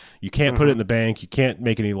money. You can't put it in the bank. You can't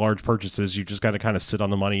make any large purchases. You just got to kind of sit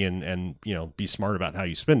on the money and be smart about how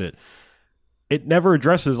you spend it. It never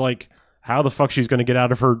addresses like how the fuck she's going to get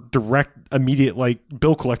out of her direct, immediate like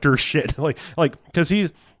bill collector shit. like because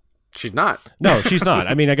she's not. No, she's not.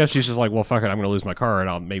 I mean, I guess she's just like, well, fuck it, I'm going to lose my car and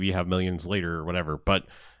I'll maybe have millions later or whatever. But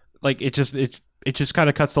like, it just kind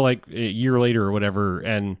of cuts to like a year later or whatever.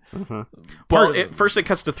 And first it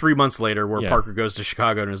cuts to 3 months later where Parker goes to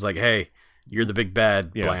Chicago and is like, hey, you're the big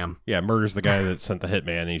bad, blam. Yeah, murders the guy that sent the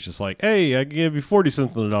hitman. And he's just like, hey, I can give you 40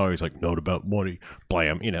 cents on the dollar. He's like, note about money,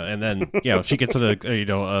 blam. And then, she gets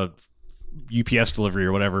a UPS delivery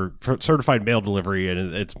or whatever, certified mail delivery,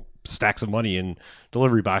 and it's stacks of money in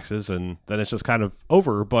delivery boxes. And then it's just kind of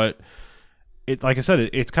over. But like I said,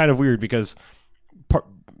 it's kind of weird because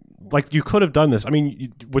like, you could have done this. I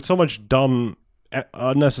mean, with so much dumb,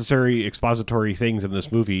 unnecessary expository things in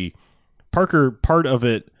this movie, Parker, part of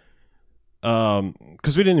it,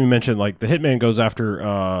 because we didn't even mention, like, the hitman goes after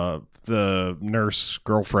the nurse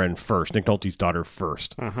girlfriend first, Nick Nolte's daughter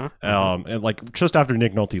first. And, like, just after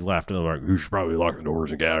Nick Nolte left, and they're like, you should probably lock the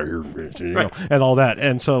doors and get out of here, and all that.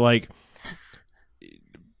 And so, like,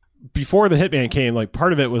 before the Hitman came, like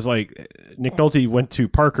part of it was like Nick Nolte went to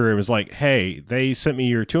Parker and was like, "Hey, they sent me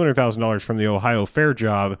your $200,000 from the Ohio Fair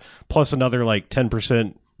job plus another like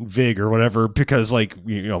 10% vig or whatever because like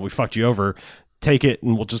we fucked you over. Take it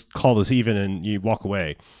and we'll just call this even and you walk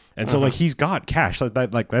away." And so like he's got cash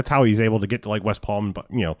like that's how he's able to get to like West Palm,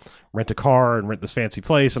 rent a car and rent this fancy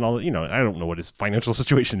place and all. I don't know what his financial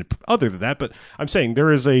situation other than that, but I'm saying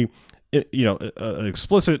there is an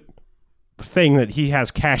explicit thing that he has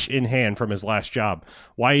cash in hand from his last job.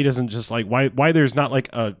 Why he doesn't just like why there's not like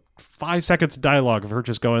a 5 seconds of dialogue of her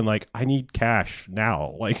just going like, I need cash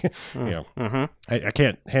now. Like, I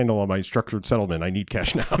can't handle all my structured settlement. I need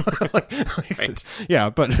cash now. Right. Yeah.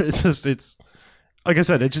 But it's like I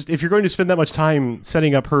said, if you're going to spend that much time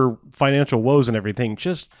setting up her financial woes and everything,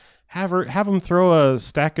 just have him throw a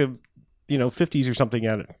stack of, 50s or something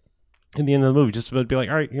at it in the end of the movie, just to be like,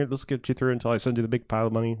 all right, here, let's get you through until I send you the big pile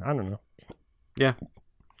of money. I don't know. Yeah.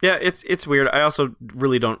 Yeah, it's weird. I also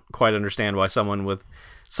really don't quite understand why someone with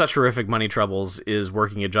such horrific money troubles is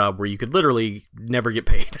working a job where you could literally never get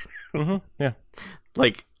paid. Yeah.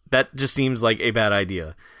 Like, that just seems like a bad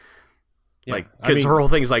idea. Yeah, like, because her whole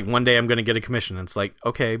thing is like, one day I'm going to get a commission. And it's like,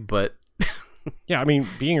 okay, but... Yeah, I mean,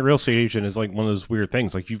 being a real estate agent is like one of those weird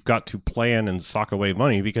things. Like, you've got to plan and sock away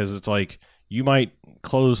money because it's like, you might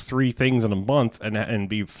close 3 things in a month and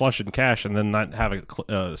be flush in cash and then not have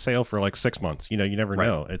a sale for like 6 months. You never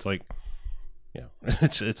know. It's like,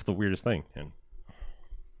 it's the weirdest thing. And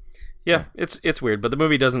yeah, it's weird, but the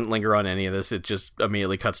movie doesn't linger on any of this. It just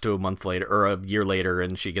immediately cuts to a month later or a year later,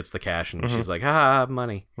 and she gets the cash, and she's like,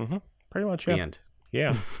 money. Pretty much, yeah. The end.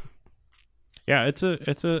 Yeah. Yeah, it's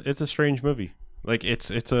a strange movie. Like it's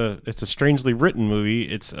a strangely written movie.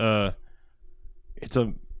 It's a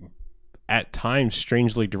at times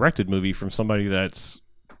strangely directed movie from somebody that's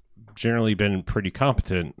generally been pretty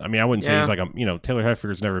competent. I mean, I wouldn't say he's like Taylor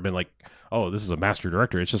Haeffer's never been like, oh, this is a master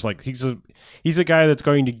director. It's just like he's a guy that's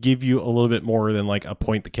going to give you a little bit more than like a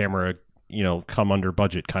point the camera, come under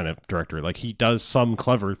budget kind of director. Like he does some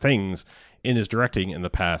clever things in his directing in the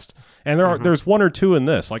past, and there's one or two in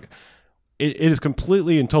this. Like it is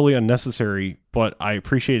completely and totally unnecessary, but I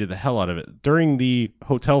appreciated the hell out of it. During the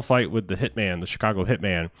hotel fight with the hitman, the Chicago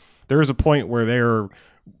hitman, there is a point where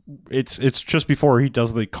it's just before he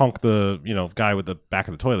does the conk the guy with the back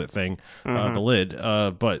of the toilet thing, the lid.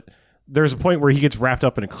 But there's a point where he gets wrapped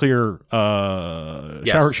up in a clear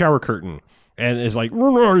shower curtain and is like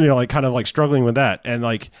like kind of like struggling with that and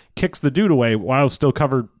like kicks the dude away while still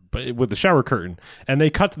covered with the shower curtain, and they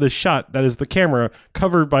cut to the shot that is the camera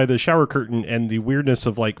covered by the shower curtain and the weirdness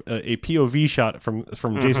of like a POV shot from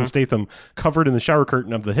Jason Statham covered in the shower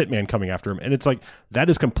curtain of the hitman coming after him, and it's like that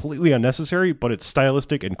is completely unnecessary, but it's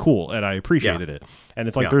stylistic and cool, and I appreciated it. And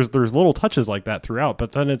it's like there's little touches like that throughout,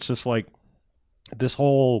 but then it's just like this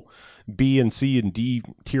whole B and C and D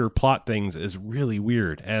tier plot things is really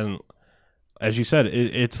weird, and as you said,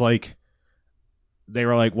 it's like they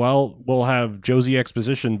were like, well, we'll have Josie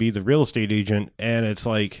Exposition be the real estate agent. And it's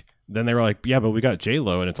like, then they were like, yeah, but we got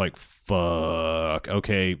J-Lo. And it's like, fuck,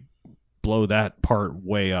 okay, blow that part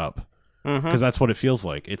way up. Because that's what it feels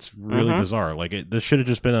like. It's really bizarre. Like, this should have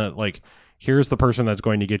just been here's the person that's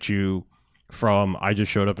going to get you from I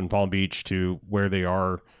just showed up in Palm Beach to where they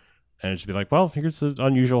are. And it should be like, well, here's an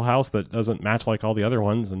unusual house that doesn't match like all the other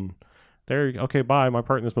ones. And okay, bye. My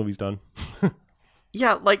part in this movie's done.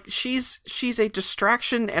 Yeah, like she's a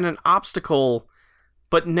distraction and an obstacle,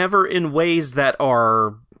 but never in ways that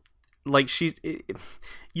are like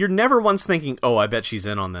you're never once thinking, oh, I bet she's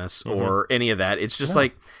in on this or any of that. It's just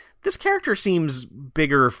like this character seems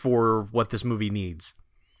bigger for what this movie needs.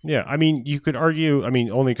 Yeah, I mean, you could argue,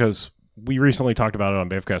 only because we recently talked about it on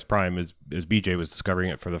Bavcast Prime as BJ was discovering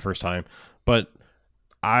it for the first time, but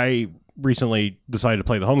I recently decided to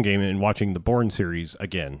play the home game and watching the Bourne series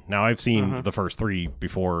again. Now I've seen the first 3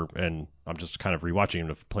 before and I'm just kind of rewatching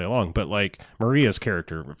them to play along, but like Maria's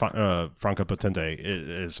character, Franca Potente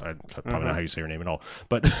is I don't know how you say her name at all,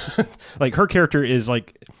 but like her character is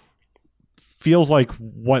like feels like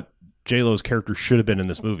what J-Lo's character should have been in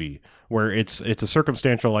this movie, where it's a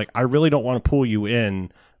circumstantial, like, I really don't want to pull you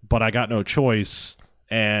in, but I got no choice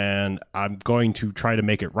and I'm going to try to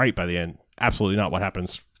make it right by the end. Absolutely not what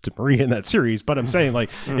happens to Maria in that series, but I'm saying like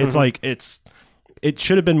it's like it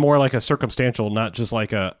should have been more like a circumstantial, not just like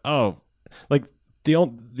the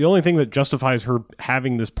only thing that justifies her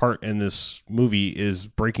having this part in this movie is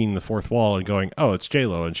breaking the fourth wall and going, oh, it's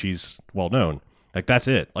J-Lo and she's well known. Like that's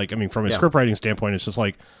it. Like, I mean, from a script writing standpoint, it's just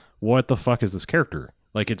like, what the fuck is this character?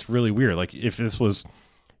 Like, it's really weird. Like, if this was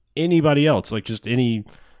anybody else, like just any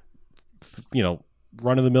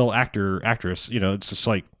run of the mill actress, it's just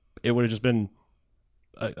like, it would have just been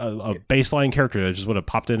a baseline character that just would have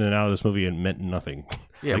popped in and out of this movie and meant nothing.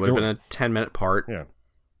 Yeah, it would have been a 10-minute part. Yeah.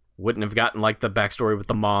 Wouldn't have gotten like the backstory with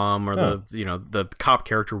the mom or the cop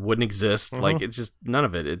character wouldn't exist. Like it's just none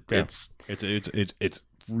of it. It's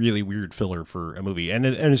really weird filler for a movie, and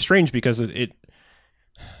it's strange because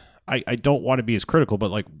I don't want to be as critical,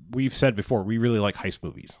 but like we've said before, we really like heist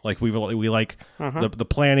movies. Like we like the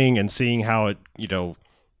planning and seeing how it,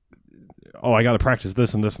 oh, I got to practice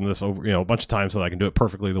this and this and this over, a bunch of times so that I can do it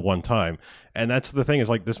perfectly the one time. And that's the thing is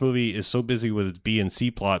like this movie is so busy with its B and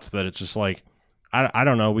C plots that it's just like, I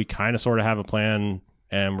don't know. We kind of sort of have a plan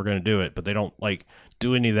and we're going to do it, but they don't like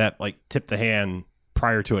do any of that, like tip the hand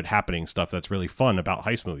prior to it happening stuff. That's really fun about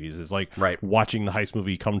heist movies is like watching the heist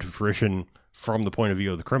movie come to fruition from the point of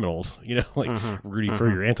view of the criminals, rooting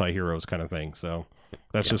for your anti-heroes kind of thing. So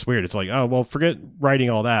that's just weird. It's like, oh, well, forget writing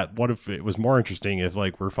all that. What if it was more interesting if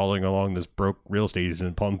like we're following along this broke real estate agent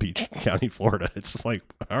in Palm Beach County, Florida? It's just like,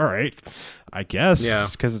 all right, I guess. Yeah.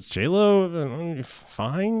 Because it's J-Lo,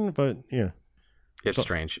 fine. But yeah. It's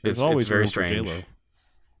strange. It's always very strange.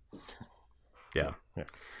 Yeah.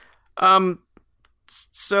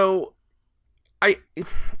 So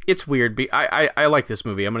it's weird. I like this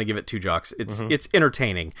movie. I'm going to give it 2 jocks. It's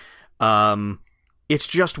entertaining. It's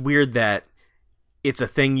just weird that it's a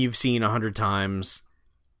thing you've seen 100 times.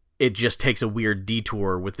 It just takes a weird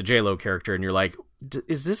detour with the J-Lo character, and you're like,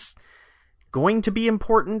 is this going to be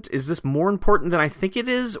important? Is this more important than I think it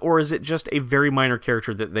is, or is it just a very minor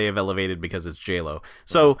character that they have elevated because it's J-Lo?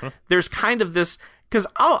 So there's kind of this, because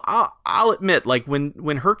I'll admit, like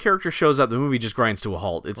when her character shows up, the movie just grinds to a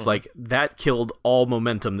halt. It's like that killed all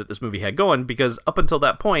momentum that this movie had going, because up until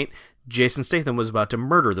that point, Jason Statham was about to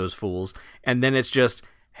murder those fools, and then it's just,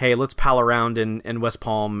 hey, let's pal around in West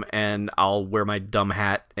Palm, and I'll wear my dumb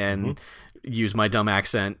hat and use my dumb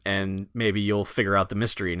accent, and maybe you'll figure out the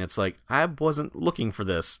mystery. And it's like, I wasn't looking for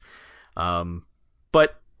this.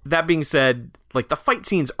 But that being said, like the fight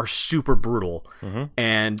scenes are super brutal,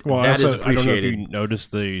 and that is appreciated. I don't know if you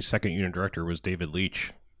noticed the second unit director was David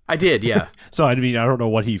Leitch. I did, yeah. So I mean, I don't know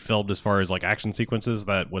what he filmed as far as like action sequences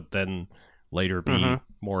that would then later be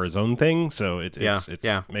more his own thing. So it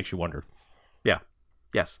makes you wonder. Yeah.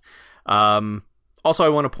 Yes. Also, I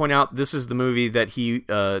want to point out, this is the movie that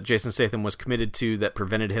Jason Statham was committed to that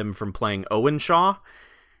prevented him from playing Owen Shaw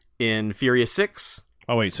in Furious 6.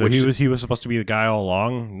 Oh, wait, so he was supposed to be the guy all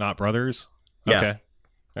along, not brothers? Yeah. Okay.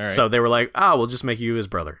 All right. So they were like, we'll just make you his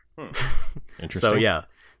brother. Interesting. So, yeah,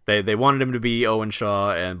 they wanted him to be Owen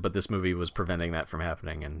Shaw, but this movie was preventing that from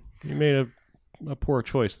happening. And you made a poor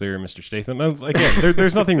choice there, Mr. Statham. Again,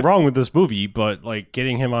 there's nothing wrong with this movie, but like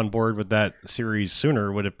getting him on board with that series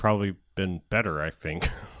sooner would have probably been better, I think.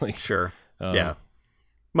 Sure. Yeah.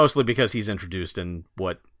 Mostly because he's introduced in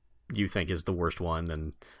what you think is the worst one,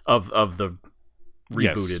 and of the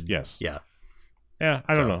rebooted. Yes. Yeah. Yeah.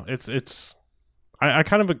 I don't know. It's. I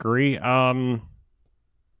kind of agree. Yeah.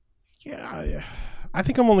 I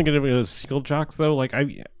think I'm only going to give it a sequel jocks though. Like I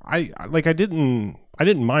didn't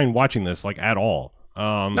mind watching this like at all.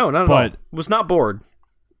 No, not at all. Was not bored.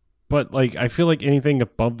 But like I feel like anything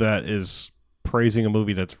above that is praising a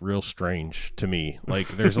movie that's real strange to me. Like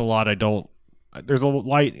there's a lot there's a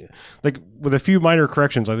light, like with a few minor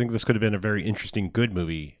corrections, I think this could have been a very interesting, good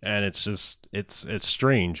movie. And it's just, it's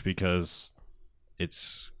strange because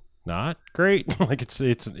it's not great. Like it's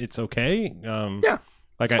okay. Yeah.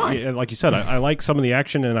 Like you said, I like some of the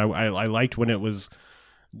action, and I liked when it was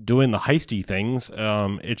doing the heisty things.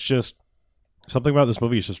 It's just something about this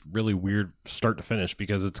movie is just really weird start to finish,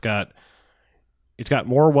 because it's got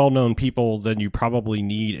more well-known people than you probably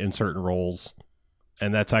need in certain roles,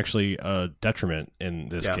 and that's actually a detriment in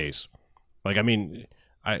this case. Like, I mean,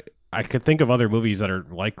 I could think of other movies that are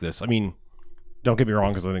like this. I mean, don't get me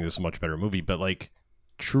wrong, because I think this is a much better movie, but like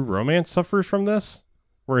True Romance suffers from this,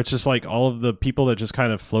 where it's just like all of the people that just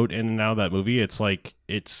kind of float in and out of that movie. It's like,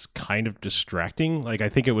 it's kind of distracting. Like, I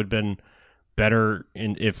think it would have been better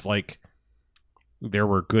if like there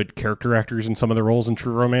were good character actors in some of the roles in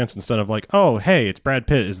True Romance, instead of like, oh, hey, it's Brad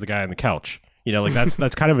Pitt is the guy on the couch. Like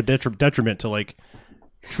that's kind of a detriment to like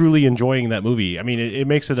truly enjoying that movie. I mean, it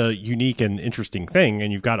makes it a unique and interesting thing,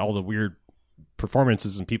 and you've got all the weird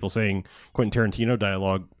performances and people saying Quentin Tarantino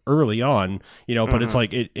dialogue early on, but it's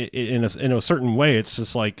like it in a certain way, it's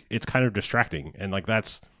just like, it's kind of distracting, and like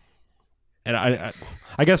that's, and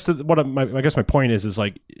I guess my point is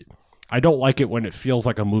like, I don't like it when it feels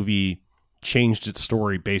like a movie changed its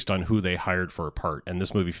story based on who they hired for a part, and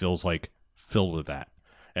this movie feels like filled with that.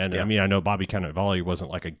 And I mean, I know Bobby Cannavale wasn't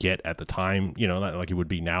like a get at the time, not like he would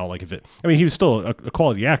be now. Like he was still a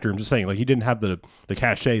quality actor. I'm just saying, like, he didn't have the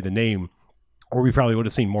cachet, the name, or we probably would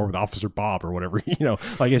have seen more with Officer Bob or whatever.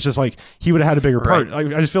 Like it's just like he would have had a bigger part. I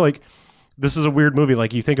just feel like this is a weird movie.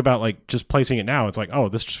 Like you think about like just placing it now, it's like, oh,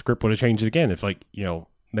 this script would have changed it again if like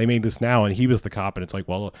they made this now and he was the cop, and it's like,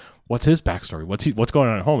 well, what's his backstory? What's going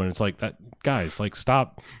on at home? And it's like, that guys, like,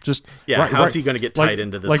 stop. Just how's he going to get tied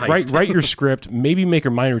into this? Like heist? write your script, maybe make a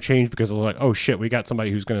minor change because it's like, oh shit, we got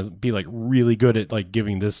somebody who's going to be like really good at like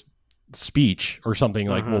giving this speech or something.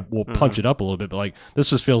 Like we'll punch it up a little bit, but like this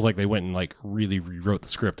just feels like they went and like really rewrote the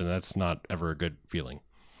script, and that's not ever a good feeling.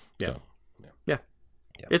 Yeah, so, yeah.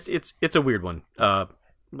 It's a weird one.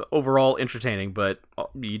 Overall entertaining, but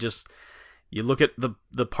you look at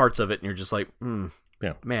the parts of it and you're just like,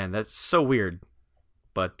 man, that's so weird.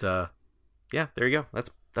 But yeah, there you go.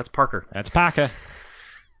 That's Parker. That's Parker.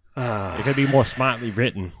 It could be more smartly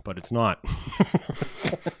written, but it's not.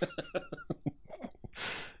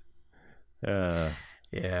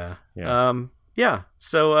 Yeah.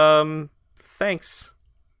 So thanks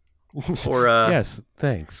for yes,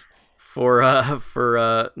 thanks for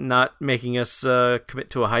not making us commit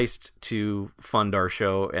to a heist to fund our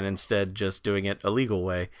show, and instead just doing it a legal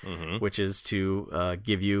way, which is to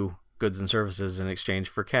give you goods and services in exchange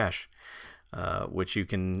for cash, which you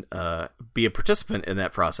can be a participant in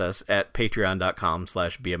that process at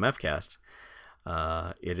patreon.com/bmfcast.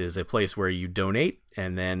 It is a place where you donate,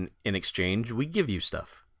 and then in exchange we give you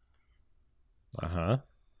stuff.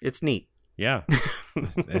 It's neat. Yeah.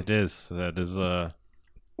 It is.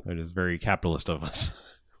 It is very capitalist of us.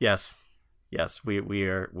 Yes. We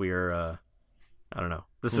are. I don't know.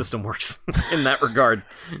 The system works in that regard,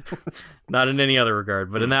 not in any other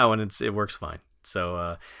regard, but in that one, it works fine.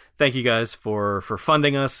 So, thank you guys for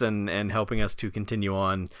funding us and helping us to continue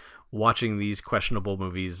on watching these questionable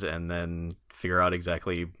movies, and then figure out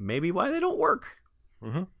exactly maybe why they don't work.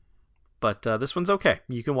 But this one's okay.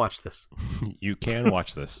 You can watch this. You can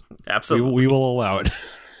watch this. Absolutely. We will allow it.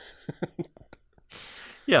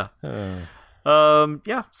 Yeah.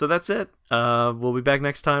 Yeah, so that's it. We'll be back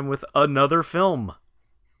next time with another film.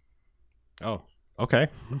 Oh, okay.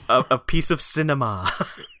 A piece of cinema.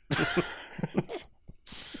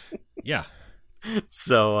 Yeah.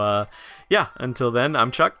 So, yeah, until then,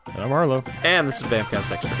 I'm Chuck. And I'm Arlo. And this is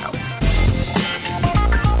Bamfcast Extra out.